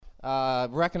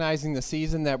recognizing the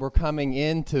season that we're coming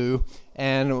into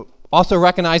and also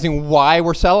recognizing why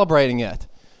we're celebrating it.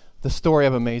 The story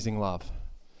of amazing love.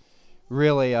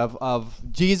 Really, of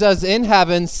Jesus in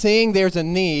heaven seeing there's a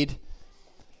need,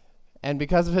 and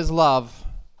because of his love,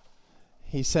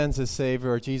 he sends his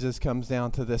Savior. Jesus comes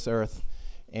down to this earth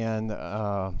and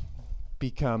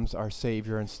becomes our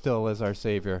Savior and still is our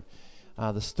Savior.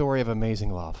 The story of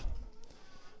amazing love.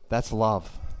 That's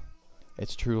love.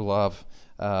 It's true love.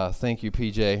 Thank you,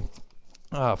 PJ,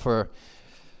 for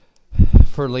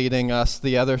leading us.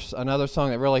 Another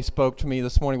song that really spoke to me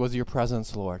this morning was Your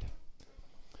Presence, Lord.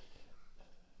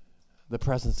 The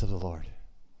presence of the Lord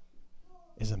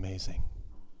is amazing.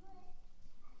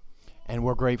 And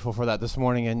we're grateful for that this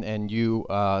morning, and you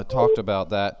talked about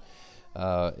that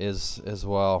as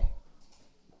well.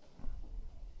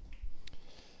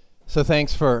 So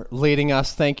thanks for leading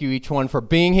us. Thank you, each one, for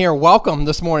being here. Welcome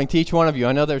this morning to each one of you.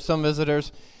 I know there's some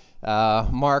visitors.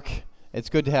 Mark, it's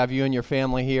good to have you and your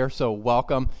family here, so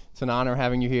welcome. It's an honor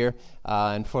having you here.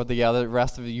 And for the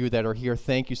rest of you that are here,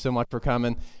 thank you so much for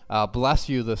coming. Bless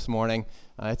you this morning.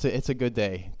 It's a good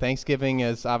day.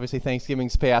 Thanksgiving's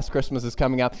past. Christmas is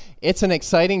coming up. It's an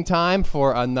exciting time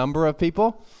for a number of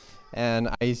people, and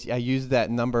I use that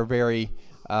number very...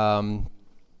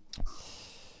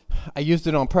 I used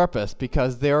it on purpose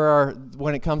because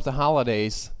when it comes to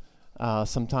holidays,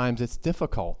 sometimes it's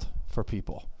difficult for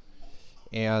people.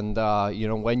 And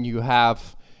when you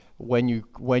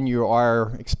are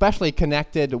especially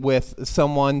connected with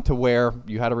someone to where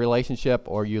you had a relationship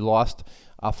or you lost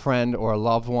a friend or a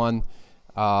loved one,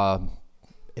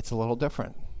 it's a little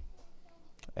different.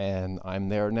 And I'm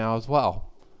there now as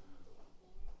well.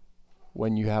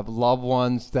 When you have loved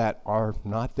ones that are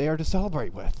not there to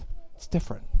celebrate with, it's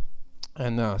different.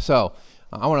 And so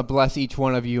I want to bless each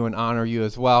one of you and honor you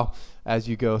as well as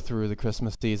you go through the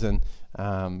Christmas season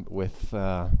with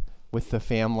the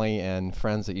family and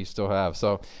friends that you still have.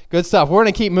 So good stuff. We're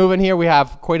going to keep moving here. We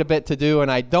have quite a bit to do,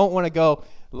 and I don't want to go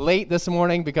late this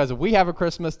morning because we have a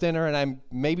Christmas dinner, and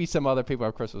maybe some other people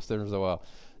have Christmas dinners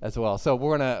as well. So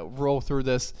we're going to roll through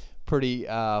this pretty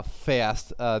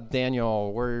fast.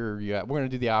 Daniel, where are you at? We're going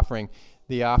to do the offering.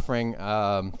 The offering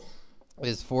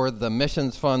is for the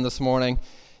missions fund this morning.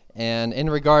 And in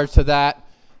regards to that,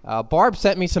 Barb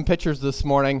sent me some pictures this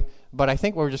morning, but I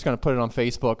think we're just going to put it on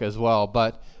Facebook as well.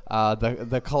 But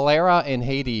the cholera in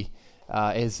Haiti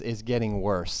is getting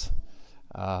worse.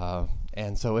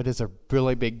 And so it is a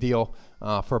really big deal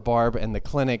for Barb and the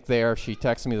clinic there. She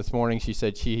texted me this morning. She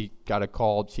said she got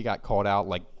called out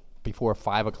like before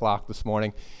 5 o'clock this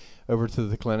morning over to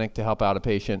the clinic to help out a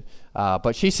patient.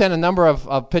 But she sent a number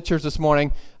of pictures this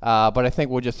morning, but I think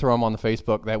we'll just throw them on the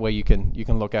Facebook. That way you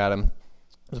can look at them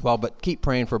as well. But keep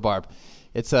praying for Barb.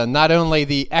 It's not only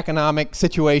the economic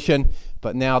situation,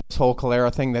 but now this whole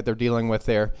cholera thing that they're dealing with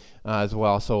there as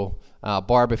well. So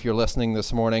Barb, if you're listening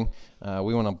this morning,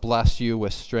 we want to bless you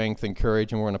with strength and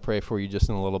courage, and we're going to pray for you just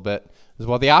in a little bit as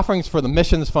well. The offering's for the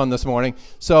missions fund this morning.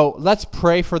 So let's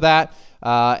pray for that.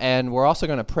 And we're also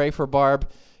going to pray for Barb,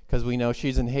 because we know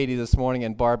she's in Haiti this morning.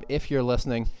 And Barb, if you're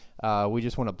listening, we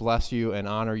just want to bless you and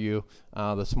honor you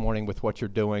this morning with what you're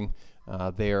doing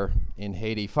there in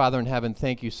Haiti. Father in heaven,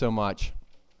 thank you so much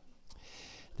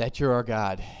that you're our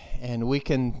God. And we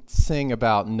can sing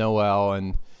about Noel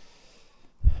and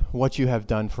what you have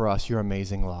done for us, your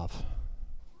amazing love.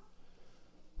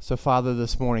 So Father,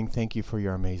 this morning, thank you for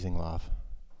your amazing love.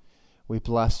 We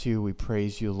bless you. We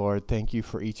praise you, Lord. Thank you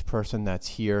for each person that's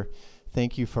here.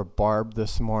 Thank you for Barb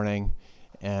this morning,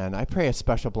 and I pray a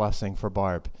special blessing for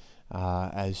Barb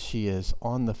as she is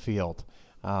on the field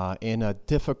in a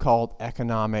difficult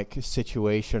economic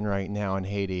situation right now in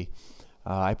Haiti.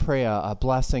 I pray a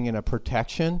blessing and a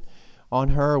protection on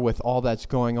her with all that's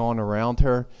going on around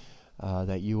her,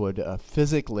 that you would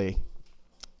physically,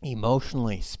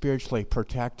 emotionally, spiritually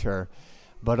protect her,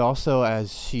 but also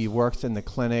as she works in the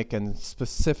clinic and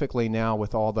specifically now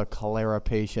with all the cholera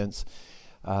patients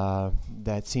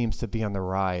that seems to be on the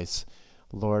rise.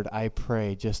 Lord, I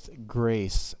pray just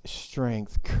grace,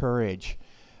 strength, courage,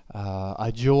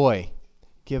 a joy.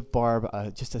 Give Barb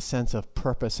just a sense of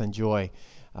purpose and joy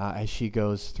as she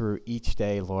goes through each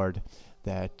day, Lord,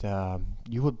 that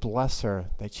you would bless her,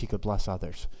 that she could bless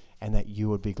others, and that you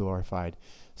would be glorified.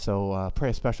 So pray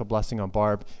a special blessing on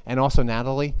Barb. And also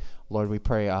Natalie, Lord, we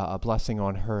pray a blessing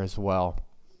on her as well.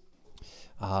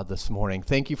 This morning.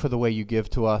 Thank you for the way you give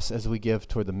to us as we give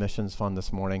toward the missions fund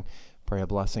this morning. Pray a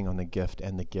blessing on the gift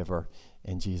and the giver.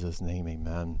 In Jesus' name,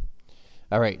 amen.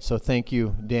 All right, so thank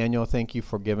you, Daniel. Thank you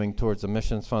for giving towards the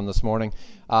missions fund this morning.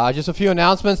 Just a few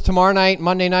announcements. Tomorrow night,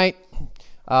 Monday night,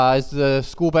 is the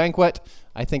school banquet.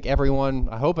 I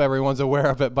hope everyone's aware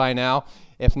of it by now.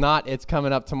 If not, it's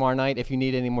coming up tomorrow night. If you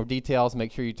need any more details,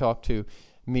 make sure you talk to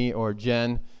me or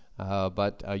Jen.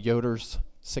 But Yoder's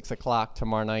 6 o'clock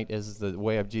tomorrow night is the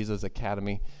Way of Jesus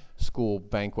Academy school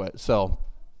banquet. So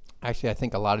actually, I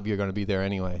think a lot of you are going to be there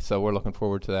anyway. So we're looking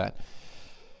forward to that.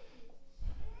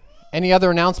 Any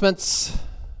other announcements?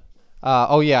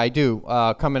 I do.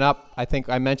 Coming up, I think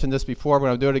I mentioned this before, but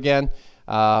I'll do it again.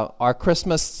 Our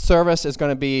Christmas service is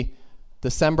going to be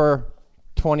December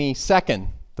 22nd,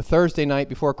 the Thursday night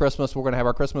before Christmas. We're going to have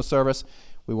our Christmas service.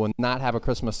 We will not have a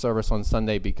Christmas service on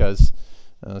Sunday because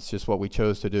it's just what we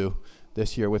chose to do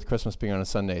this year with Christmas being on a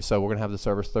Sunday. So we're going to have the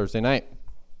service Thursday night.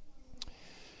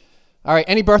 All right,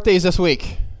 any birthdays this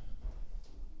week?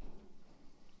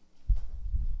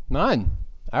 None.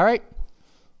 All right,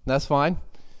 that's fine.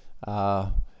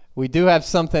 We do have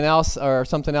something else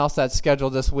that's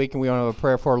scheduled this week, and we want to have a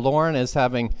prayer for. Lauren is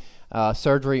having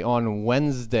surgery on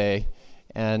Wednesday,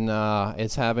 and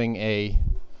is having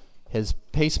his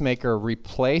pacemaker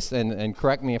replaced. And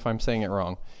correct me if I'm saying it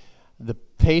wrong. The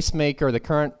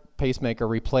current pacemaker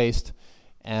replaced,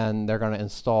 and they're going to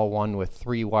install one with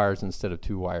 3 wires instead of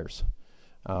 2 wires.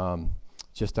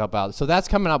 Just to help out. So that's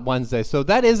coming up Wednesday. So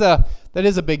that is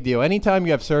a big deal. Anytime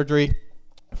you have surgery,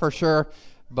 for sure.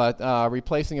 But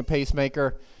replacing a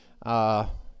pacemaker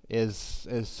is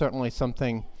certainly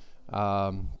something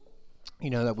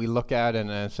that we look at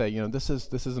and say, this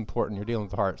is important. You're dealing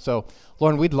with the heart. So,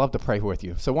 Lauren, we'd love to pray with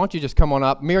you. So why don't you just come on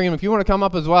up, Miriam, if you want to come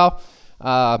up as well.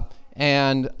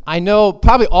 And I know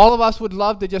probably all of us would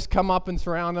love to just come up and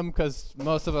surround them because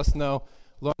most of us know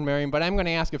Lauren and Miriam. But I'm going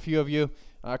to ask a few of you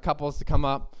couples to come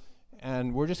up,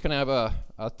 and we're just going to have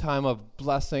a time of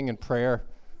blessing and prayer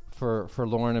for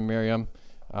Lauren and Miriam.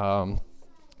 And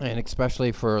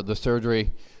especially for the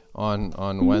surgery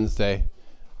on Wednesday.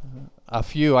 A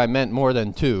few, I meant more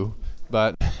than 2,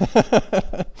 but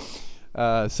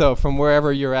so from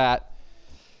wherever you're at,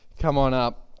 come on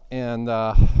up,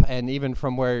 and even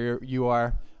from where you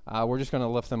are, we're just going to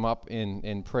lift them up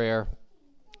in prayer.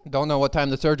 Don't know what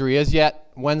time the surgery is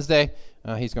yet. Wednesday,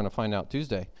 he's going to find out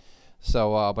Tuesday.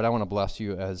 So, but I want to bless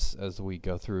you as we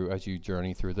go through, as you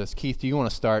journey through this. Keith, do you want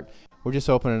to start? We're just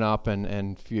opening up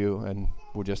and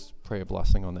we'll just pray a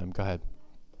blessing on them. Go ahead.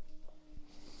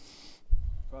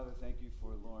 Father, thank you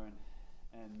for Lauren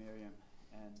and Miriam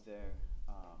and their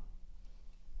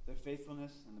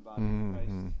faithfulness in the body of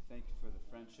Christ. Thank you for the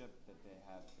friendship that they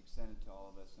have extended to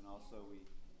all of us. And also we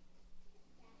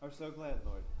are so glad,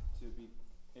 Lord, to be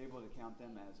able to count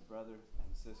them as brother and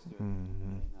sister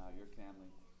in your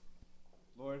family.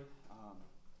 Lord,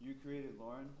 you created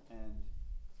Lauren and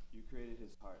you created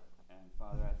his heart. And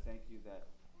Father, I thank you that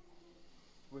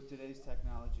with today's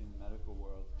technology in the medical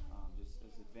world, just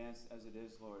as advanced as it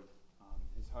is, Lord,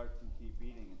 his heart can keep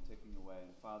beating and ticking away.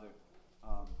 And Father,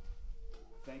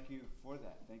 thank you for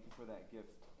that. Thank you for that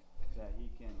gift that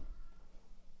he can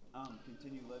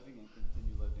continue living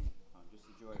just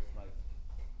a joyous life.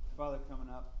 Father,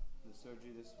 coming up, the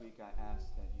surgery this week, I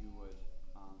ask that you would,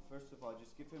 first of all,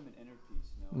 just give him an inner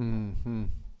peace.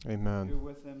 Amen. You're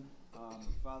with him.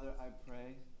 Father, I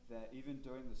pray that even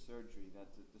during the surgery,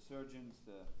 that the surgeon's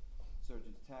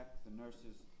tech, the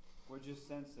nurses, would just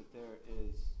sense that there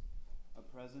is a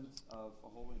presence of a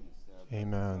holiness there.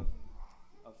 Amen.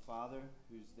 A Father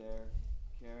who's there,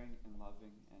 caring and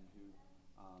loving, and who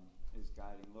is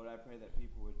guiding. Lord, I pray that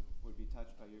people would be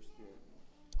touched by your Spirit.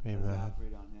 Amen. As they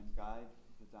operate on him. Guide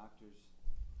the doctor's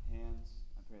hands.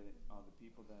 I pray that all the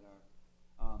people that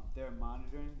are there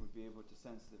monitoring would be able to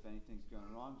sense if anything's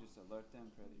going wrong, just alert them.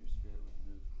 Pray that your Spirit would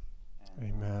move.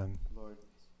 And, Amen. Lord,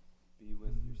 be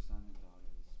with your son and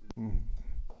daughter this week.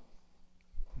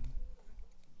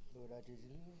 Lord, I just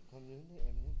come in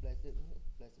and bless it,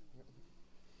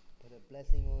 put a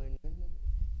blessing on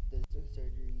the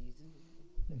surgeries,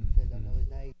 because I know it's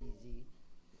not easy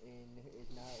and it's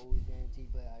not always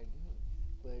guaranteed. But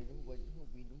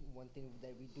one thing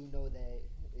that we do know that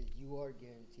is you are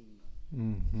guaranteed. So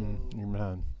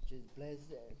Amen. just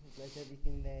bless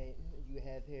everything that you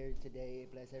have here today.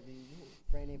 Bless every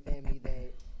friend and family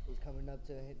that is coming up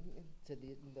to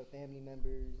the family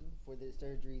members for the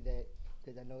surgery, that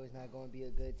because I know it's not going to be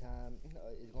a good time.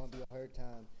 It's going to be a hard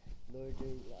time. Lord,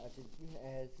 I just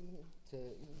ask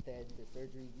that the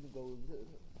surgery goes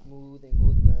smooth and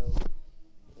goes well,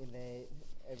 and that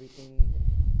everything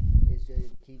is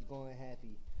just keeps going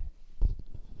happy.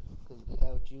 Because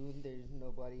without you, there's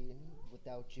nobody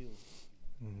without you.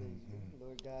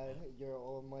 Lord God, you're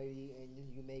almighty, and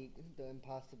you make the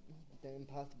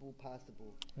impossible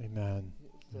possible. Amen.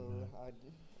 So I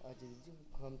just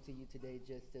come to you today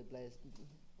just to bless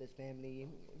this family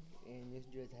and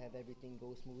just have everything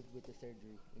go smooth with the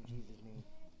surgery. In Jesus' name.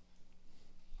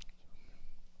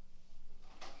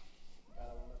 God,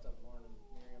 I want to lift up Lauren and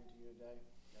Miriam to you today.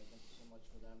 God, thank you so much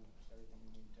for them, for everything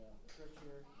you mean to the church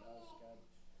here, to us, God.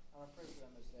 I want to pray for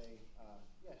them as they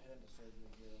head into surgery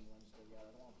here on Wednesday,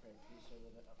 God. I want to pray peace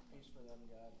for them,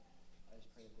 God. I just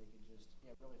pray that they can just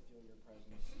really feel your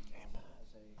presence as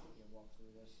they walk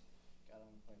through this. God, I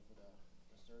want to pray for the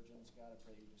surgeons, God. I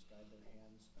pray that you just guide their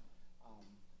hands.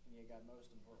 And God, most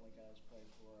importantly, God, I just pray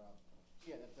for that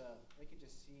they could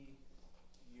just see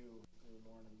you through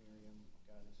Lauren and Miriam,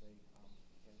 God, as they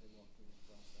walk through this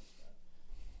process, God.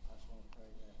 I just want to pray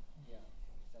that,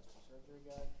 successful surgery,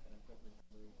 God, and a quick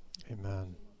recovery.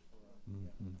 Amen.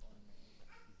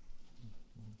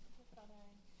 Father,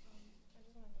 I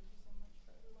just want to thank you so much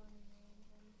for Lauren and Miriam,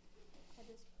 and I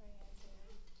just pray as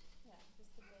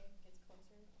just the day gets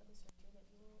closer for the surgery that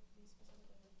you will be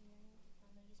specifically with Miriam,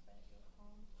 and I just pray that you'll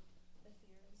calm the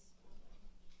fears,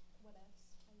 what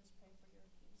ifs. I just pray for your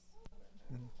peace over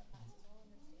her that passes all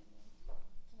understanding,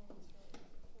 and I just really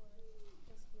pray for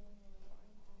just healing over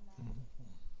Lauren, and that,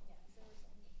 as they were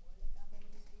saying before, that God will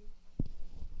just be,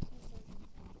 these surgeons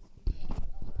will just be very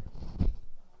alert,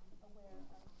 aware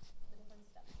of the different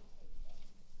steps to take,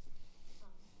 and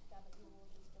God, that you will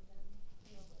just give them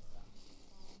your wisdom,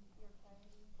 your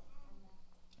clarity, and that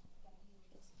God, you will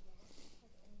just heal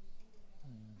like only you can do that.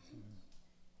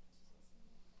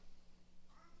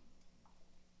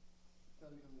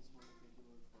 God, we come this morning, thank you,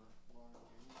 Lord, for Lauren and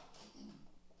Miriam.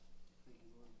 Thank you,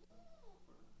 Lord,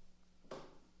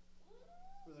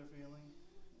 for their family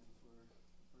and for the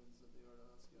friends that they are to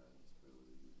us, God. I just pray,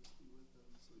 Lord, that you just be with them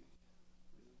this week.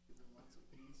 Pray that you give them lots of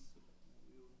peace,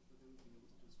 and that they would be able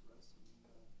to just rest in you,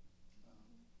 God.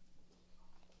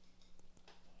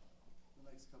 The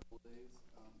next couple of days, just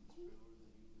pray, Lord,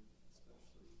 that you would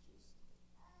especially just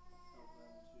help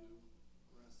them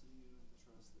to rest in you and to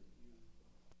trust that you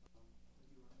are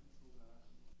in control, God.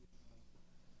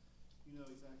 You know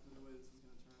exactly the way this is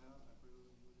going to turn out. I pray,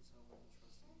 Lord, that you would just help them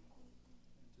to trust in you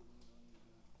and to lean on you,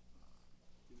 God.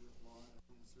 Be with Lauren at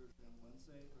the surgery on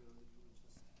Wednesday. I pray, Lord, that you would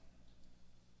just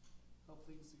help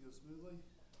things to go smoothly.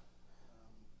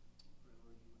 Pray,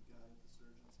 Lord, you would guide the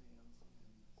surgeon's hands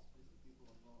and the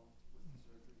people involved with the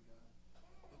surgery, God.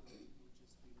 Pray that you would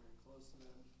just be very close to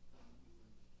them and you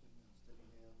would give them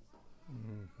steady hands.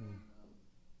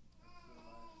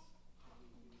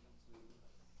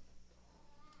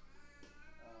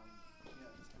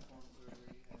 Just perform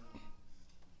surgery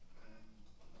and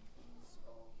things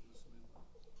all go smoothly.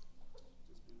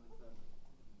 Just be with them.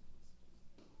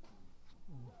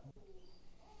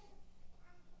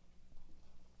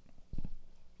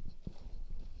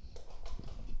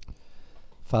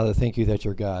 Father, thank you that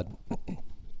you're God.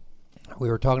 We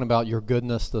were talking about your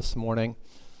goodness this morning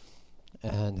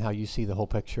and how you see the whole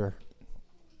picture.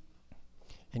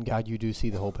 And God, you do see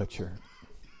the whole picture.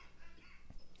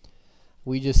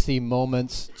 We just see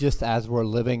moments just as we're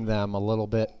living them a little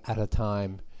bit at a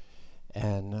time.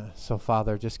 And so,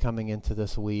 Father, just coming into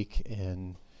this week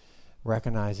and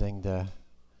recognizing the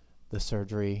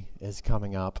surgery is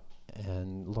coming up.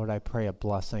 And Lord, I pray a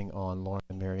blessing on Lauren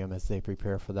and Miriam as they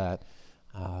prepare for that.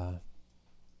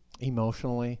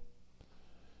 Emotionally,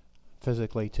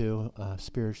 physically too,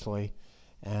 spiritually.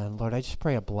 And Lord, I just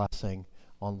pray a blessing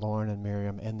on Lauren and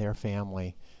Miriam and their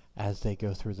family as they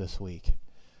go through this week.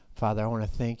 Father, I want to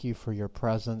thank you for your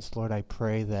presence. Lord, I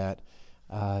pray that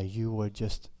you would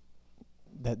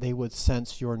that they would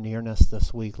sense your nearness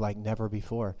this week like never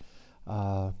before.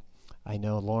 I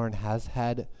know Lauren has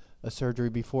had a surgery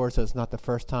before, so it's not the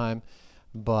first time,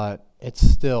 but it's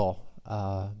still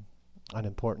an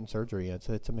important surgery. It's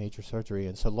a major surgery.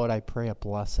 And so, Lord, I pray a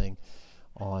blessing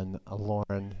on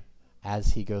Lauren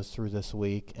as he goes through this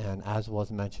week, and as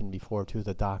was mentioned before, too,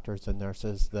 the doctors, the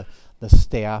nurses, the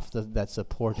staff that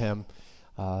support him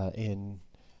in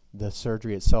the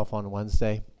surgery itself on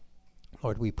Wednesday.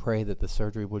 Lord, we pray that the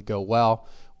surgery would go well.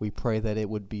 We pray that it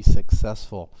would be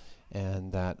successful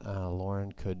and that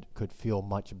Lauren could feel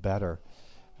much better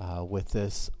with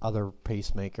this other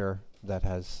pacemaker that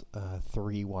has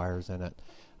 3 wires in it.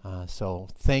 So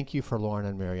thank you for Lauren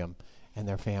and Miriam and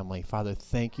their family. Father,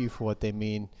 thank you for what they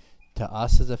mean to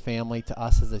us as a family, to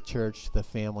us as a church, to the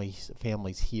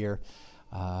families here.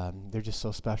 They're just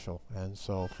so special. And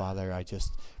so, Father, I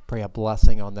just pray a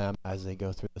blessing on them as they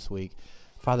go through this week.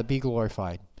 Father, be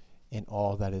glorified in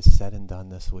all that is said and done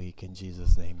this week. In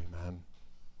Jesus' name, amen.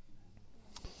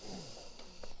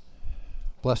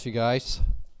 Bless you guys.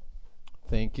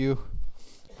 Thank you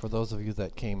for those of you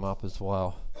that came up as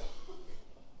well.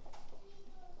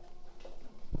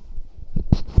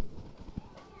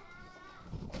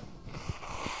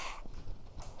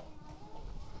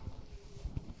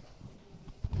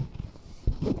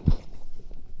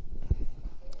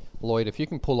 Lloyd, if you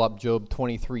can pull up Job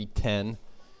 23:10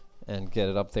 and get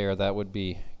it up there, that would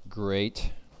be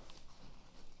great.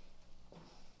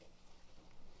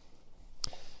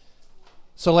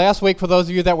 So last week, for those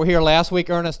of you that were here last week,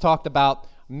 Ernest talked about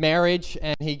marriage,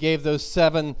 and he gave those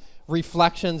 7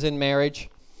 reflections in marriage.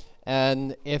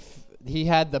 And if he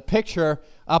had the picture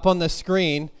up on the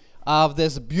screen of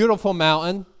this beautiful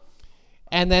mountain,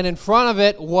 and then in front of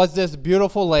it was this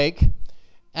beautiful lake,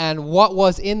 and what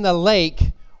was in the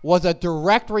lake was a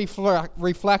direct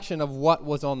reflection of what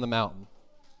was on the mountain.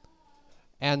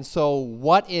 And so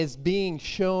what is being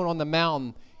shown on the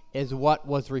mountain is what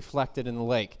was reflected in the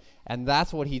lake. And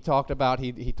that's what he talked about.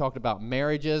 He talked about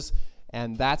marriages,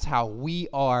 and that's how we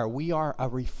are. We are a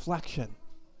reflection.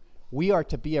 We are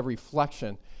to be a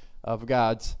reflection of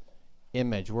God's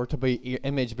image. We're to be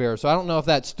image bearers. So I don't know if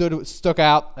that stuck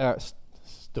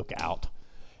out.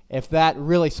 If that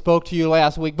really spoke to you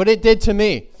last week, but it did to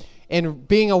me, in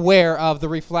being aware of the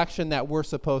reflection that we're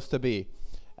supposed to be,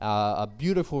 a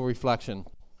beautiful reflection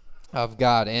of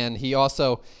God. And he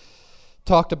also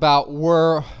talked about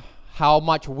how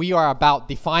much we are about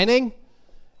defining,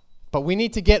 but we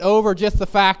need to get over just the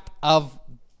fact of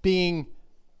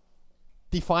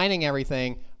defining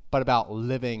everything, but about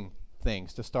living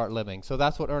things, to start living. So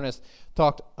that's what Ernest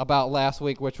talked about last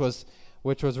week, which was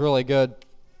really good.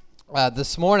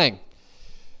 This morning,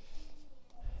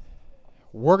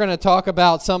 we're going to talk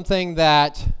about something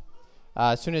that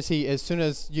as soon as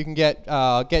you can get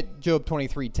Job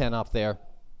 23:10 up there,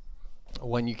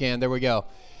 when you can. There we go.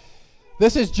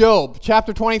 This is Job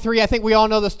chapter 23. I think we all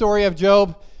know the story of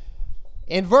Job.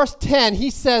 In verse 10, he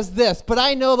says this: "But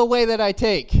I know the way that I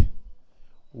take.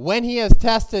 When he has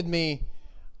tested me,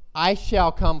 I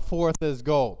shall come forth as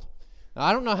gold." Now,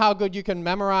 I don't know how good you can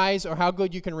memorize or how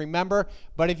good you can remember,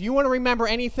 but if you want to remember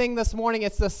anything this morning,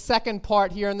 it's the second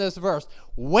part here in this verse.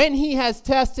 When he has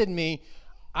tested me,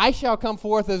 I shall come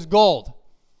forth as gold.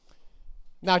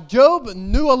 Now, Job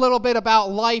knew a little bit about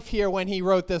life here when he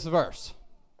wrote this verse.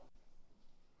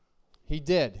 He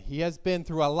did. He has been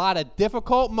through a lot of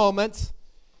difficult moments.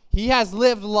 He has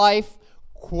lived life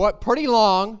pretty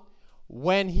long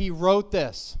when he wrote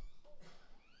this.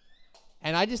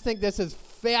 And I just think this is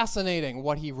fascinating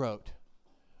what he wrote.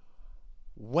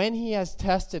 When he has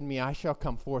tested me, I shall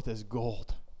come forth as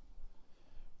gold.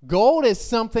 Gold is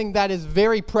something that is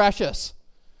very precious.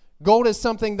 Gold is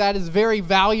something that is very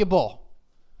valuable.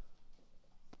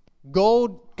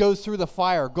 Gold goes through the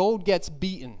fire. Gold gets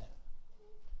beaten.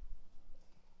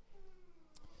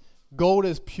 Gold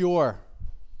is pure.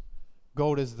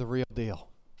 Gold is the real deal.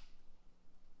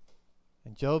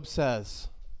 And Job says,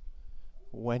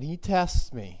 when he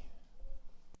tests me,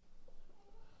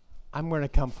 I'm going to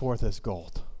come forth as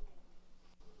gold.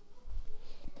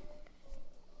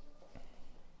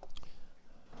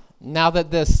 Now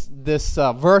that this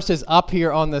verse is up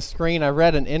here on the screen, I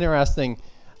read an interesting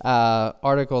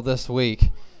article this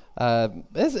week.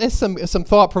 It's some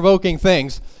thought-provoking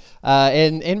things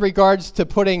in regards to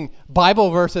putting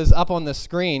Bible verses up on the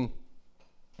screen.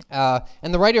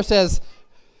 And the writer says,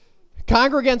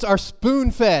 congregants are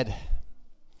spoon-fed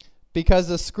because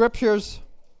the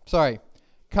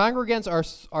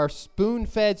congregants are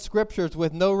spoon-fed scriptures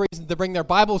with no reason to bring their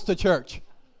Bibles to church.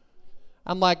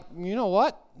 I'm like, you know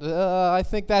what? I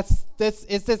think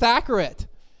it's accurate.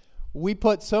 We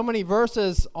put so many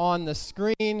verses on the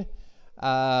screen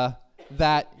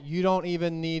that you don't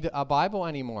even need a Bible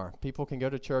anymore. People can go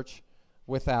to church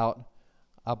without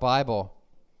a Bible.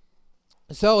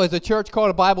 So is a church called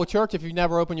a Bible church if you've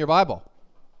never opened your Bible?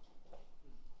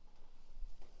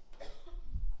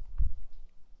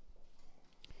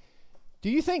 Do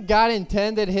you think God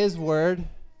intended his word,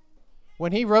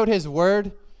 when he wrote his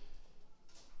word,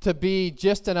 to be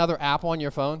just another app on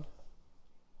your phone?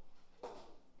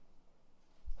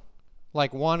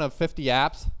 Like one of 50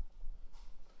 apps?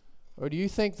 Or do you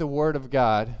think the word of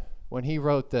God, when he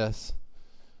wrote this,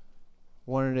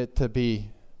 wanted it to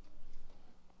be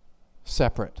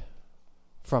separate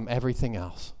from everything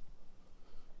else?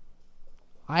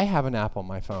 I have an app on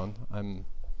my phone. I'm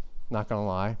not going to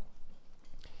lie.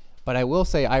 But I will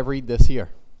say I read this here.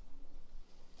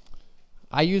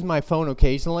 I use my phone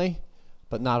occasionally,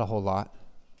 but not a whole lot.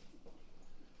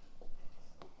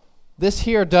 This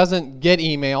here doesn't get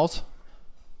emails.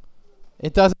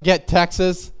 It doesn't get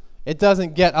texts. It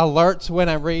doesn't get alerts when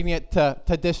I'm reading it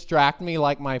to distract me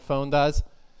like my phone does.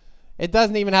 It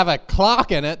doesn't even have a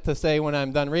clock in it to say when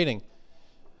I'm done reading.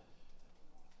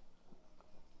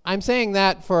 I'm saying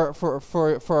that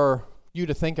for you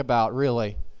to think about,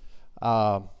 really.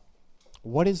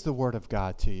 What is the Word of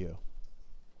God to you?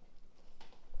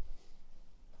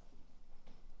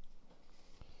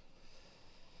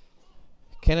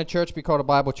 Can a church be called a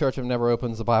Bible church if it never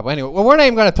opens the Bible? Anyway, well, we're not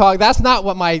even going to talk. That's not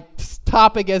what my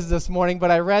topic is this morning, but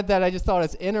I read that. I just thought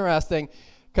it's interesting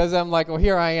because I'm like, well,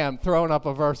 here I am throwing up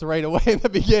a verse right away in the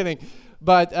beginning.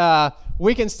 But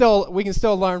we can still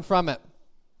learn from it.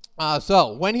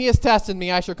 So, when he has tested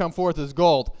me, I shall come forth as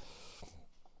gold.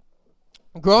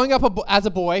 Growing up as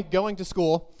a boy, going to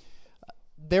school,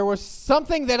 there was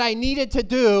something that I needed to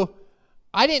do.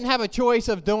 I didn't have a choice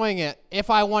of doing it if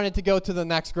I wanted to go to the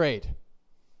next grade.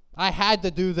 I had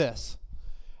to do this.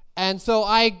 And so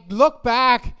I look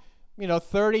back,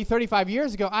 30, 35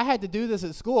 years ago, I had to do this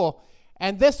at school.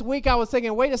 And this week I was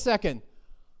thinking, wait a second,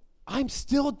 I'm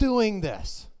still doing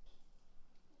this.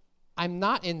 I'm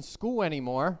not in school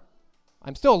anymore.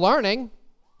 I'm still learning,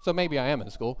 so maybe I am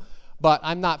in school, but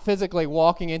I'm not physically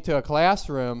walking into a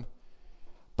classroom,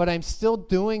 but I'm still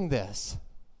doing this.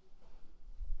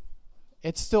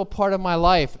 It's still part of my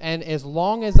life, and as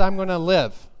long as I'm going to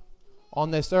live on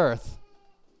this earth,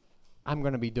 I'm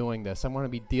going to be doing this. I'm going to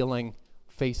be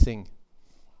facing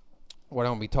what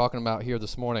I'm going to be talking about here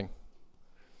this morning.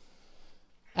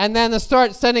 And then to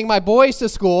start sending my boys to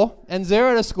school and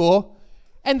Zara to school,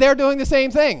 and they're doing the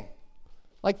same thing.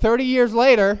 Like 30 years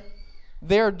later,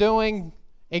 they're doing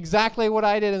exactly what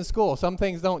I did in school. Some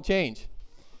things don't change.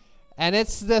 And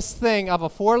it's this thing of a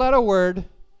 4-letter word.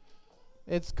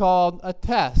 It's called a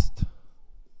test.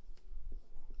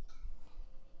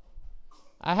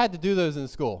 I had to do those in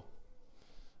school.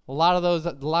 A lot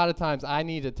of times I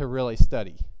needed to really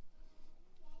study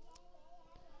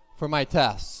for my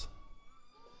tests.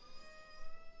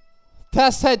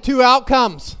 Tests had 2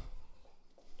 outcomes.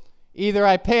 Either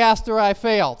I passed or I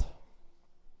failed.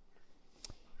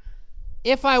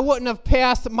 If I wouldn't have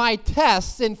passed my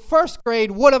tests in first grade,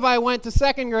 would have I went to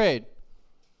second grade?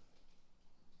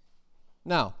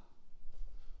 No.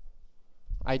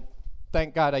 I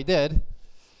thank God I did.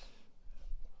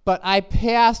 But I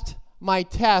passed my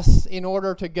tests in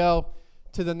order to go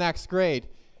to the next grade.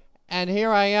 And here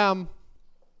I am,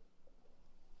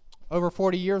 over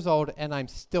 40 years old, and I'm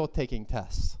still taking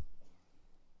tests.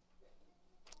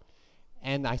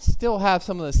 And I still have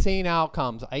some of the same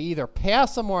outcomes. I either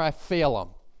pass them or I fail them.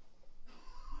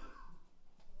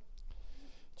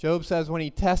 Job says, when he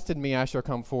tested me, I shall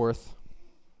come forth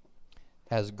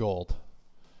as gold.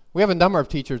 We have a number of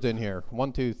teachers in here.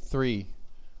 1, 2, 3,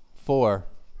 4,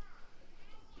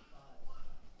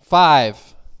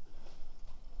 5,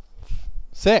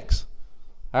 6.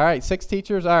 All right, 6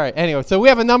 teachers. All right, anyway, so we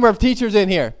have a number of teachers in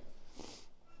here.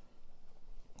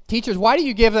 Teachers, why do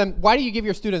you give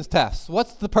your students tests?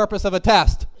 What's the purpose of a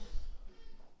test?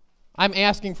 I'm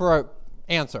asking for an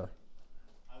answer.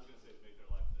 I was going to say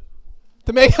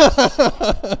to make their life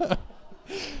miserable.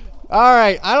 All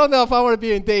right, I don't know if I want to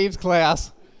be in Dave's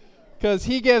class because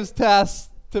he gives tests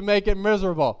to make it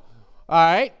miserable. All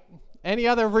right. Any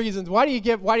other reasons? Why do you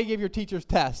give your teachers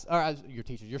tests? Or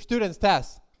your students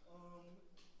tests?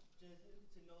 Just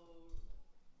to know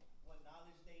what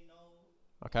knowledge they know.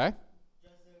 Okay.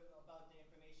 Just about the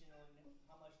information on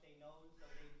how much they know, so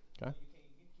Okay.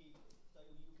 you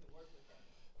can work with them.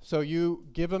 So you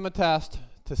give them a test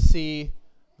to see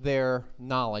their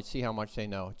knowledge, see how much they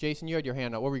know. Jason, you had your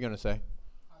hand up. What were you going to say?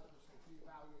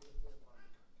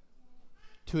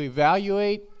 To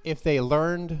evaluate if they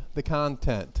learned the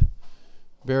content.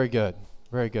 Very good.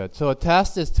 Very good. So a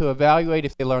test is to evaluate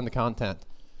if they learn the content.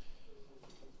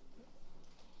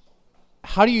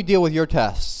 How do you deal with your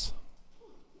tests?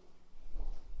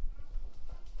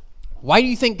 Why do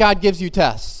you think God gives you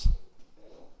tests?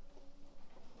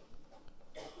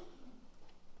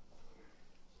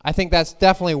 I think that's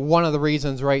definitely one of the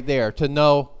reasons right there, to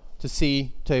know, to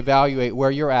see, to evaluate where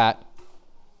you're at.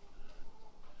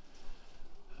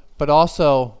 But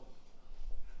also,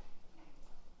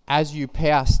 as you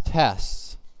pass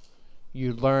tests,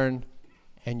 you learn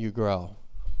and you grow.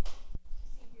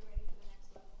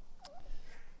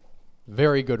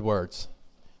 Very good words.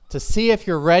 To see if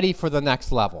you're ready for the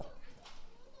next level.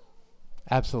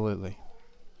 Absolutely.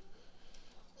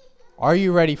 Are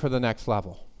you ready for the next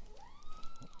level?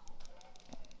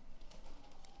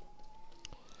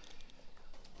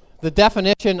 The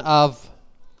definition of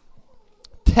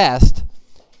test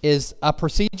is a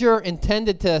procedure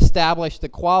intended to establish the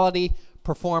quality,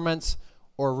 performance,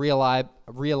 or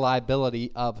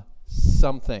reliability of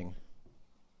something.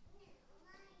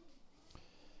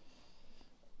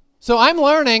 So I'm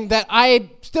learning that I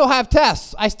still have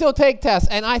tests. I still take tests.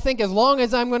 And I think as long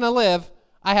as I'm going to live,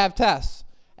 I have tests.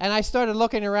 And I started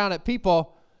looking around at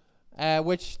people,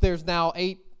 which there's now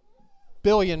 8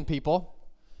 billion people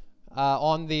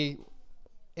in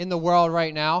the world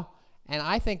right now. And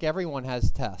I think everyone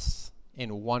has tests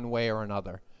in one way or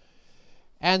another.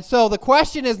 And so the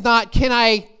question is not, can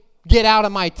I get out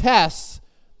of my tests?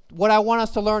 What I want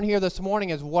us to learn here this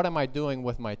morning is, what am I doing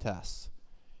with my tests?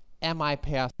 Am I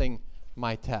passing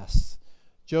my tests?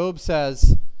 Job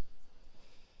says,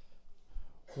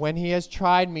 when he has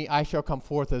tried me, I shall come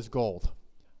forth as gold.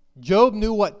 Job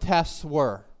knew what tests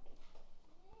were.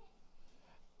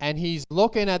 And he's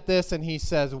looking at this and he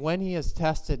says, when he has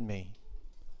tested me,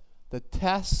 the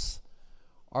tests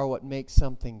are what makes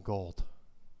something gold.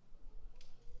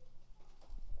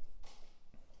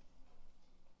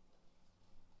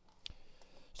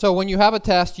 So when you have a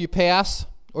test, you pass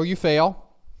or you fail.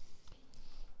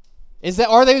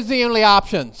 Are those the only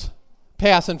options?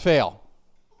 Pass and fail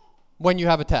when you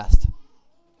have a test?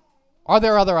 Are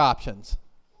there other options?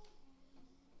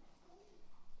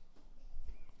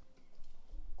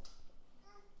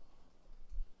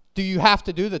 Do you have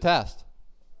to do the test?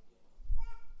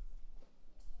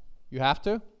 You have to?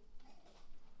 You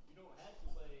don't have to,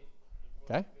 but if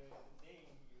Okay.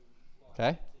 you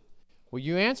Okay. Well,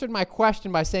 you answered my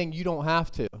question by saying you don't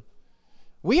have to.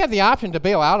 We have the option to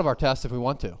bail out of our tests if we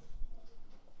want to.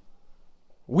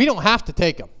 We don't have to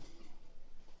take them.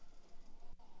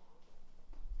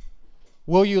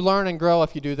 Will you learn and grow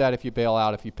if you do that, if you bail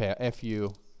out, if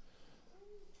you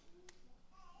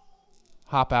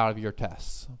hop out of your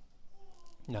tests?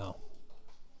 No.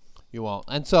 You won't.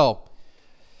 And so,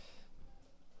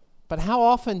 but how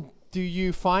often do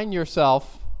you find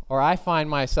yourself, or I find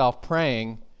myself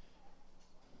praying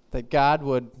that God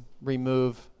would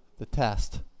remove the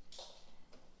test?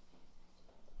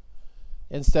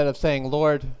 Instead of saying,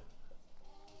 Lord,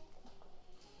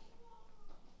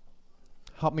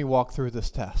 help me walk through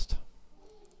this test.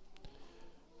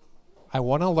 I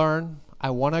want to learn. I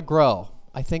want to grow.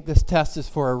 I think this test is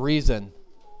for a reason.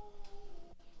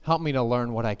 Help me to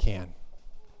learn what I can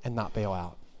and not bail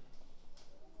out.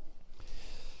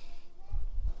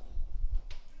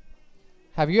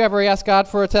 Have you ever asked God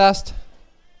for a test?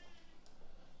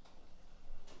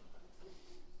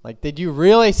 Like, did you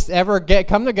really ever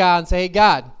come to God and say, hey,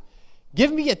 God,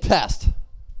 give me a test?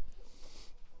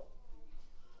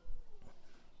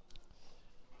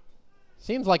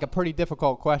 Seems like a pretty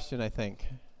difficult question, I think.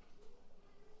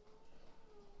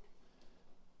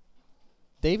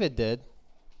 David did.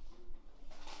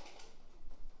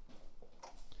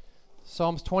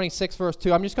 Psalms 26, verse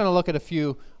 2. I'm just going to look at a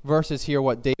few verses here,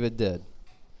 what David did.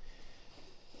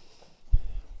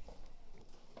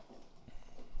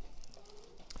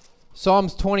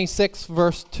 Psalms 26,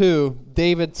 verse 2,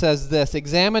 David says this,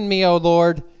 examine me, O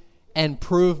Lord, and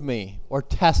prove me, or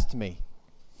test me.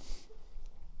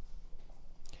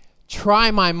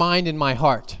 Try my mind and my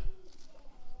heart.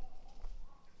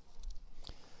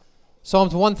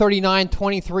 Psalms 139,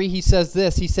 23, he says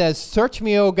this. He says, search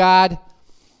me, O God,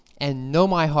 and know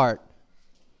my heart.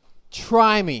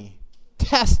 Try me,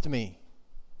 test me,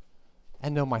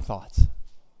 and know my thoughts.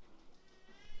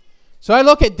 So I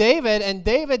look at David, and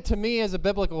David to me is a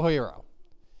biblical hero.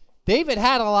 David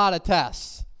had a lot of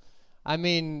tests. I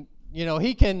mean,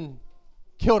 he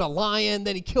killed a lion,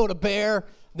 then he killed a bear,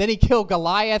 then he killed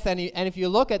Goliath, and if you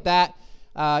look at that,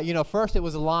 first it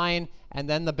was a lion, and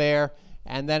then the bear,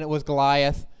 and then it was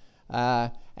Goliath.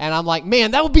 And I'm like, man,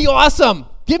 that would be awesome.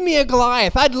 Give me a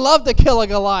Goliath. I'd love to kill a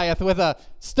Goliath with a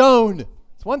stone.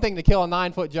 It's one thing to kill a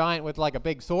 9-foot giant with like a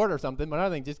big sword or something, but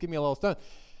another thing, just give me a little stone.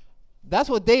 That's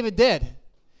what David did.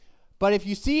 But if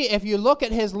you look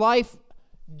at his life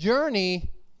journey,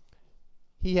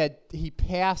 he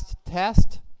passed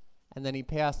test, and then he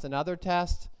passed another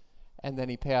test, and then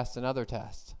he passed another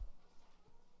test.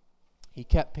 He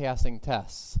kept passing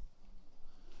tests.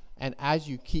 And as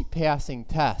you keep passing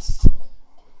tests,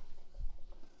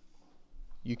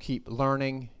 you keep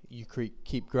learning, you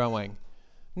keep growing.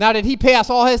 Now, did he pass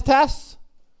all his tests?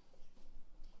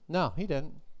 No, he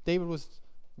didn't. David was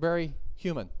very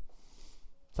human.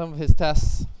 Some of his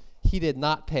tests he did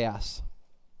not pass.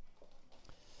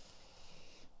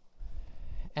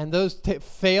 And those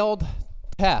failed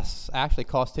tests actually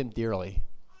cost him dearly.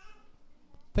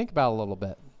 Think about it a little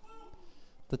bit.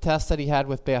 The test that he had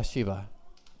with Bathsheba.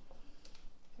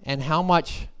 And how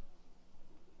much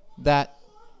that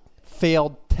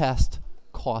failed test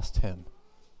cost him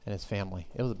and his family.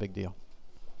 It was a big deal.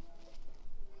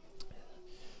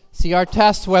 See, our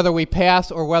tests, whether we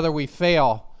pass or whether we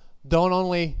fail, don't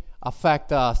only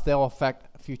affect us, they'll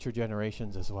affect future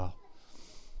generations as well.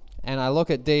 And I look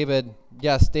at David.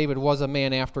 Yes, David was a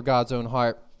man after God's own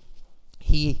heart.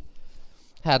 He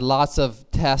had lots of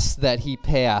tests that he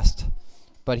passed,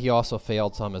 but he also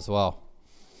failed some as well.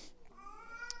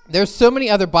 There's so many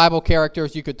other Bible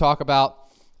characters you could talk about.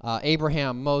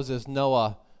 Abraham, Moses,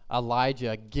 Noah,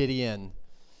 Elijah, Gideon.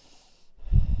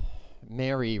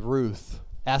 Mary, Ruth,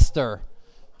 Esther.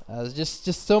 Just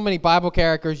so many Bible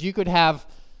characters. You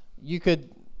could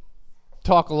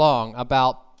talk long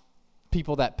about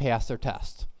people that pass their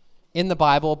test in the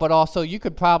Bible, but also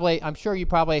I'm sure you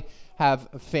probably have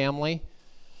family,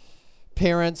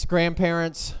 parents,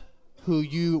 grandparents who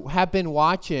you have been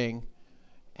watching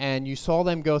and you saw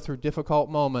them go through difficult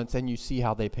moments and you see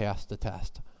how they passed the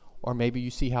test. Or maybe you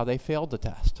see how they failed the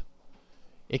test.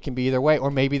 It can be either way.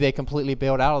 Or maybe they completely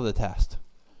bailed out of the test.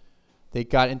 They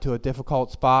got into a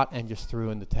difficult spot and just threw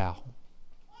in the towel.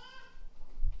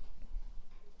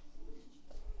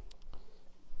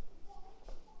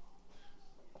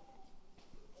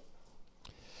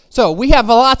 So we have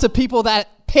lots of people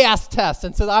that pass tests.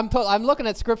 And so I'm looking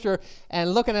at Scripture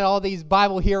and looking at all these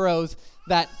Bible heroes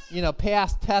that,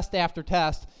 pass test after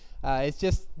test. It's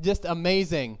just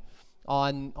amazing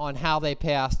on how they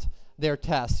passed their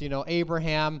tests.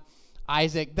 Abraham,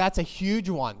 Isaac, that's a huge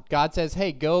one. God says,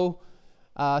 hey, go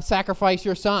sacrifice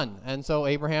your son. And so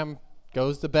Abraham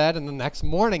goes to bed, and the next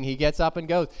morning he gets up and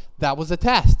goes. That was a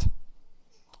test.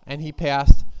 And he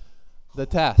passed the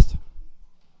test.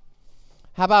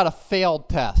 How about a failed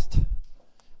test?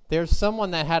 There's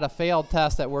someone that had a failed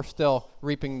test that we're still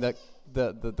reaping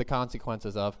the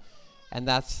consequences of, and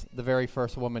that's the very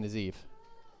first woman is Eve.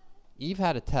 Eve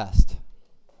had a test.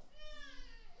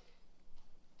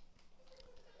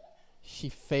 She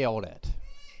failed it.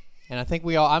 And I think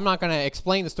I'm not going to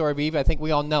explain the story of Eve, I think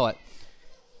we all know it.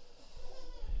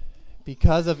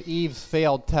 Because of Eve's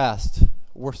failed test,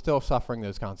 we're still suffering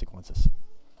those consequences.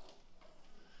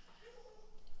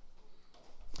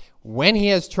 When he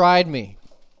has tried me,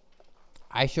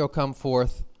 I shall come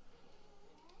forth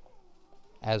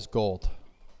as gold.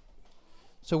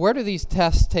 So where do these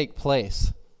tests take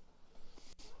place?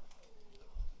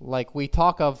 Like we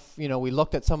talk of, we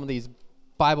looked at some of these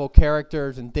Bible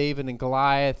characters and David and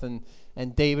Goliath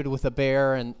and David with a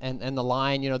bear and the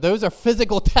lion. Those are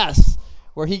physical tests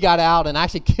where he got out and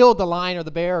actually killed the lion or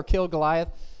the bear or killed Goliath.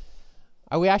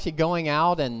 Are we actually going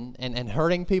out and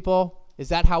hurting people? Is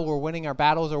that how we're winning our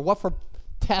battles? Or what for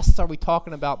tests are we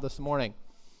talking about this morning?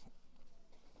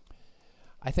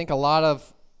 I think a lot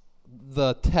of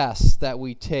the tests that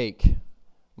we take,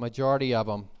 majority of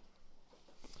them,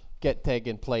 get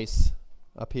taken place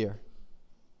up here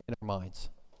in our minds.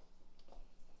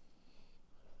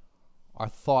 Our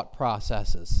thought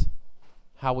processes,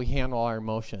 how we handle our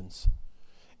emotions.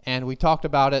 And we talked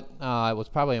about it, it was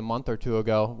probably a month or two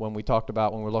ago when we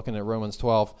were looking at Romans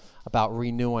 12, about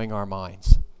renewing our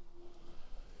minds.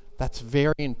 That's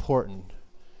very important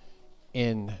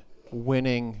in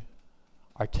winning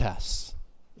our tests,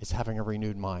 is having a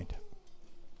renewed mind.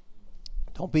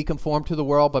 Don't be conformed to the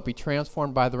world, but be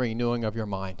transformed by the renewing of your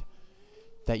mind,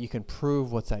 that you can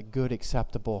prove what's that good,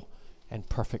 acceptable, and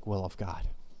perfect will of God.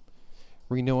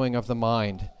 Renewing of the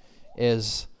mind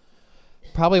is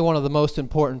probably one of the most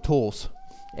important tools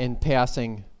in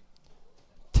passing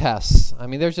tests. I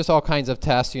mean, there's just all kinds of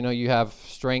tests. You have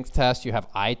strength tests, you have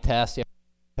eye tests, you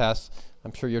have tests.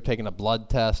 I'm sure you're taking a blood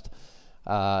test.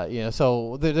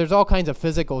 So there's all kinds of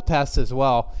physical tests as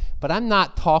well. But I'm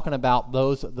not talking about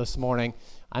those this morning.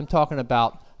 I'm talking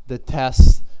about the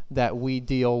tests that we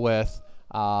deal with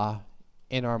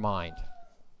in our mind,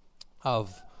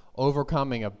 of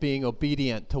overcoming, of being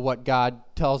obedient to what God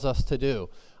tells us to do.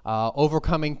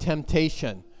 Overcoming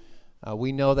temptation.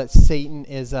 We know that Satan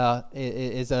is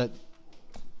a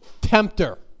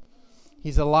tempter.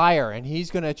 He's a liar, and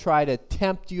he's going to try to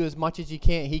tempt you as much as he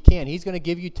can. He's going to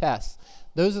give you tests.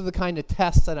 Those are the kind of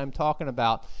tests that I'm talking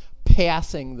about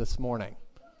passing this morning.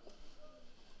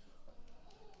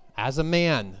 As a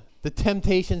man, the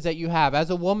temptations that you have. As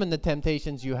a woman, the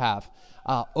temptations you have.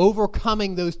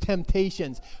 Overcoming those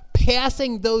temptations.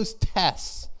 Passing those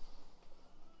tests.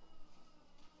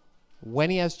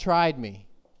 When he has tried me,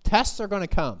 tests are going to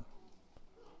come.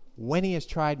 When he has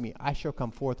tried me, I shall come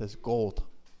forth as gold.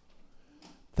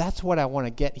 That's what I want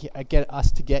to get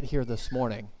us to get here this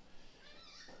morning,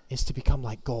 is to become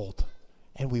like gold.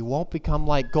 And we won't become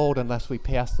like gold unless we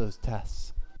pass those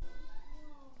tests.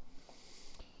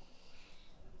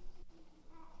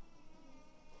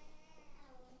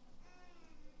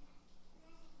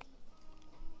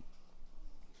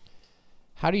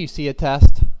 How do you see a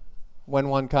test when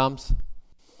one comes?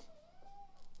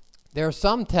 There are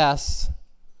some tests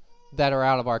that are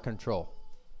out of our control.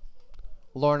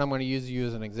 Lauren, I'm going to use you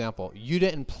as an example. You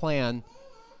didn't plan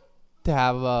to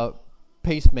have a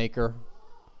pacemaker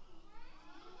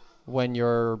when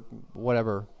you're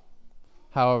mid-30s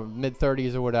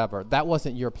or whatever. That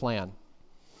wasn't your plan.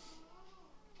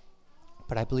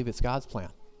 But I believe it's God's plan.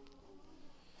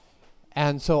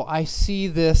 And so I see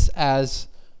this as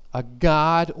a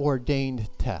God-ordained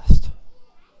test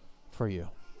for you.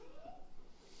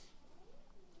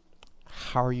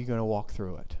 How are you going to walk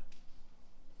through it?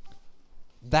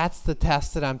 That's the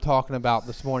test that I'm talking about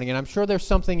this morning, and I'm sure there's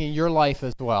something in your life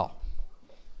as well.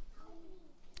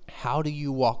 How do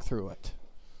you walk through it?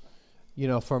 You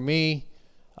know, for me,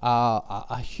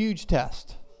 a huge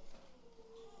test.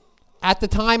 At the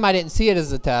time, I didn't see it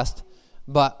as a test,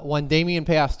 but when Damien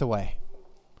passed away,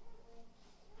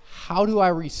 how do I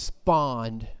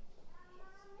respond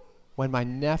when my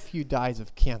nephew dies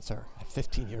of cancer at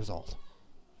 15 years old?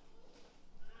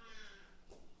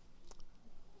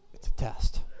 It's a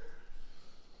test.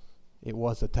 It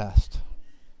was a test.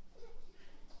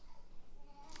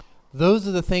 Those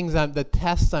are the things, the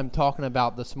tests I'm talking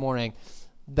about this morning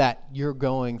that you're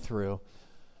going through.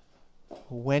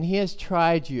 When he has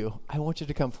tried you, I want you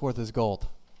to come forth as gold.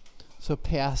 So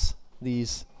pass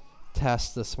these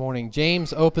tests this morning.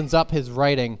 James opens up his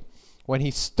writing when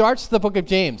he starts the book of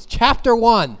James. Chapter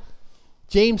 1,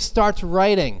 James starts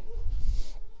writing.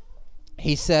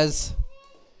 He says,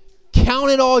 "Count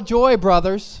it all joy,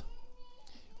 brothers,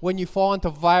 when you fall into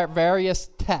various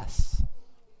tests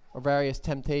or various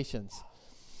temptations."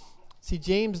 See,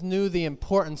 James knew the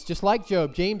importance, just like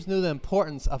Job, James knew the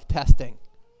importance of testing.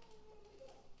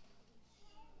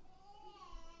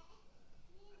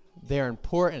 They're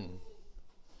important,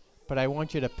 but I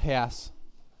want you to pass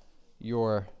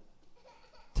your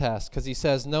test, because he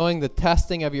says, knowing the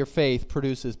testing of your faith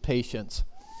produces patience.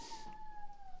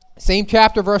 Same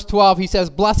chapter, verse 12, he says,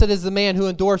 "Blessed is the man who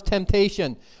endures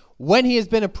temptation. When he has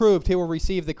been approved, he will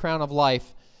receive the crown of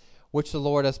life, which the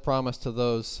Lord has promised to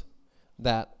those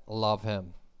that love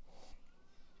him."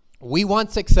 We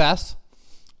want success.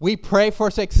 We pray for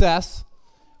success.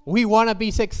 We want to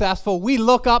be successful. We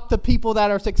look up to people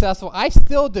that are successful. I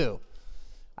still do.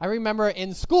 I remember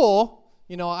in school,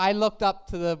 you know, I looked up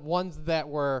to the ones that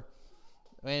were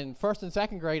in first and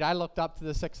second grade. I looked up to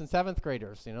the 6th and 7th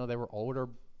graders. You know, they were older.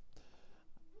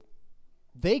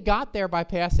 They got there by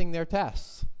passing their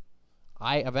tests.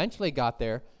 I eventually got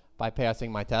there by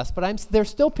passing my test, but there's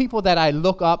still people that I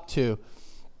look up to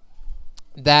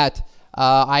that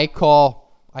I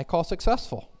call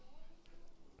successful.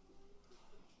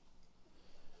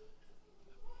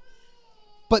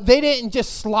 But they didn't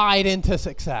just slide into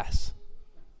success.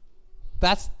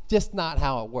 That's just not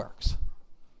how it works.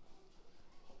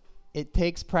 It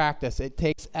takes practice. It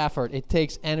takes effort. It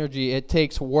takes energy. It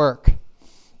takes work.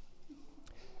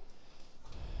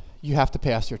 You have to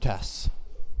pass your tests.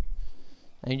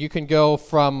 And you can go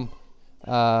from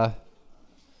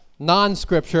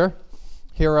non-scripture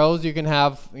heroes. You can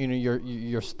have, you know,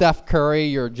 your Steph Curry,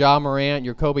 your Ja Morant,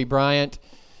 your Kobe Bryant.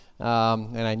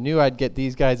 And I knew I'd get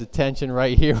these guys' attention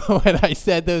right here when I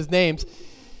said those names.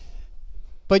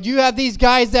 But you have these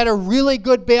guys that are really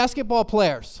good basketball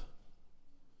players.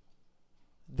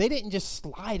 They didn't just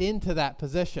slide into that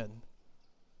position.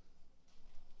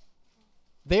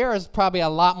 There is probably a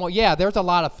lot more. Yeah, there's a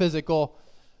lot of physical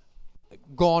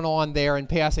going on there in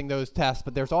passing those tests,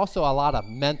 but there's also a lot of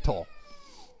mental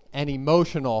and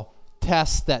emotional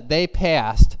tests that they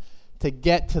passed to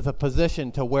get to the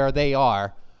position to where they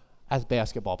are as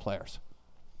basketball players.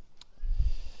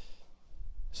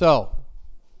 So,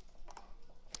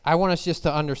 I want us just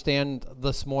to understand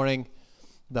this morning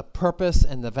the purpose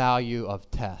and the value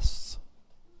of tests.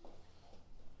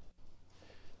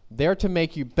 They're to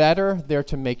make you better. They're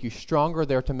to make you stronger.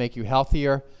 They're to make you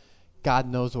healthier. God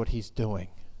knows what he's doing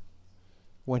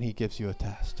when he gives you a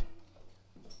test.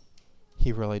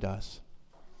 He really does.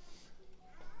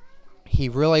 He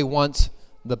really wants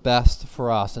the best for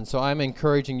us. And so I'm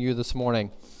encouraging you this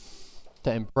morning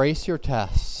to embrace your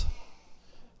tests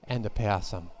and to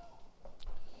pass them.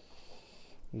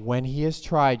 When he has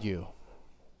tried you,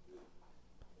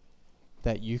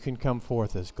 that you can come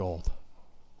forth as gold.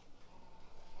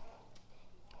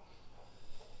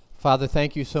 Father,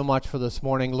 thank you so much for this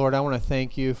morning. Lord, I want to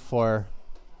thank you for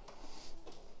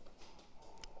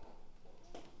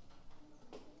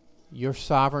your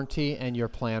sovereignty and your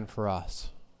plan for us.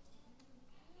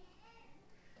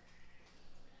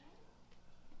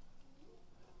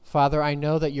 Father, I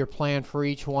know that your plan for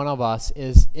each one of us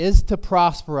is to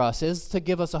prosper us, is to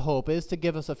give us a hope, is to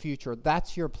give us a future.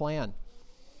 That's your plan.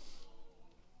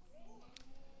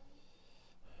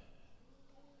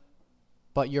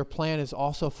 But your plan is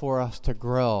also for us to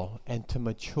grow and to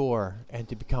mature and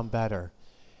to become better.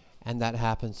 And that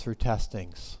happens through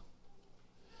testings.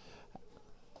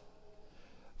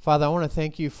 Father, I want to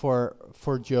thank you for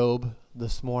Job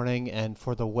this morning and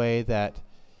for the way that,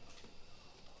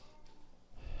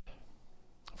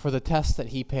 for the tests that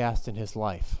he passed in his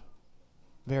life.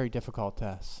 Very difficult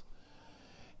tests.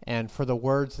 and for the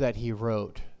words that he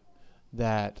wrote,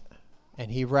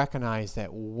 and he recognized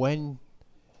that when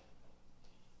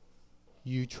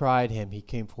you tried him, he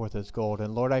came forth as gold.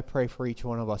 And Lord, I pray for each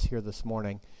one of us here this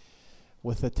morning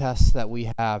with the tests that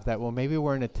we have, that maybe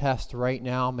we're in a test right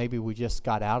now, maybe we just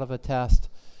got out of a test,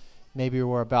 maybe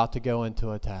we're about to go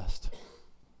into a test.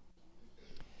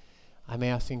 I'm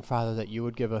asking, Father, that you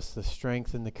would give us the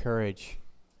strength and the courage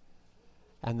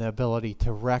and the ability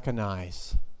to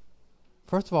recognize,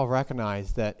 first of all,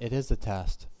 recognize that it is a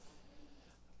test,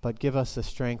 but give us the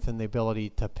strength and the ability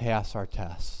to pass our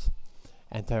tests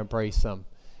and to embrace them,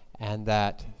 and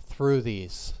that through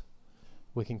these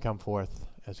we can come forth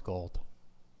as gold.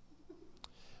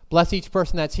 Bless each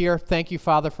person that's here. Thank you,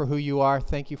 Father, for who you are.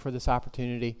 Thank you for this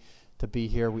opportunity to be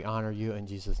here. We honor you in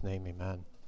Jesus' name. Amen.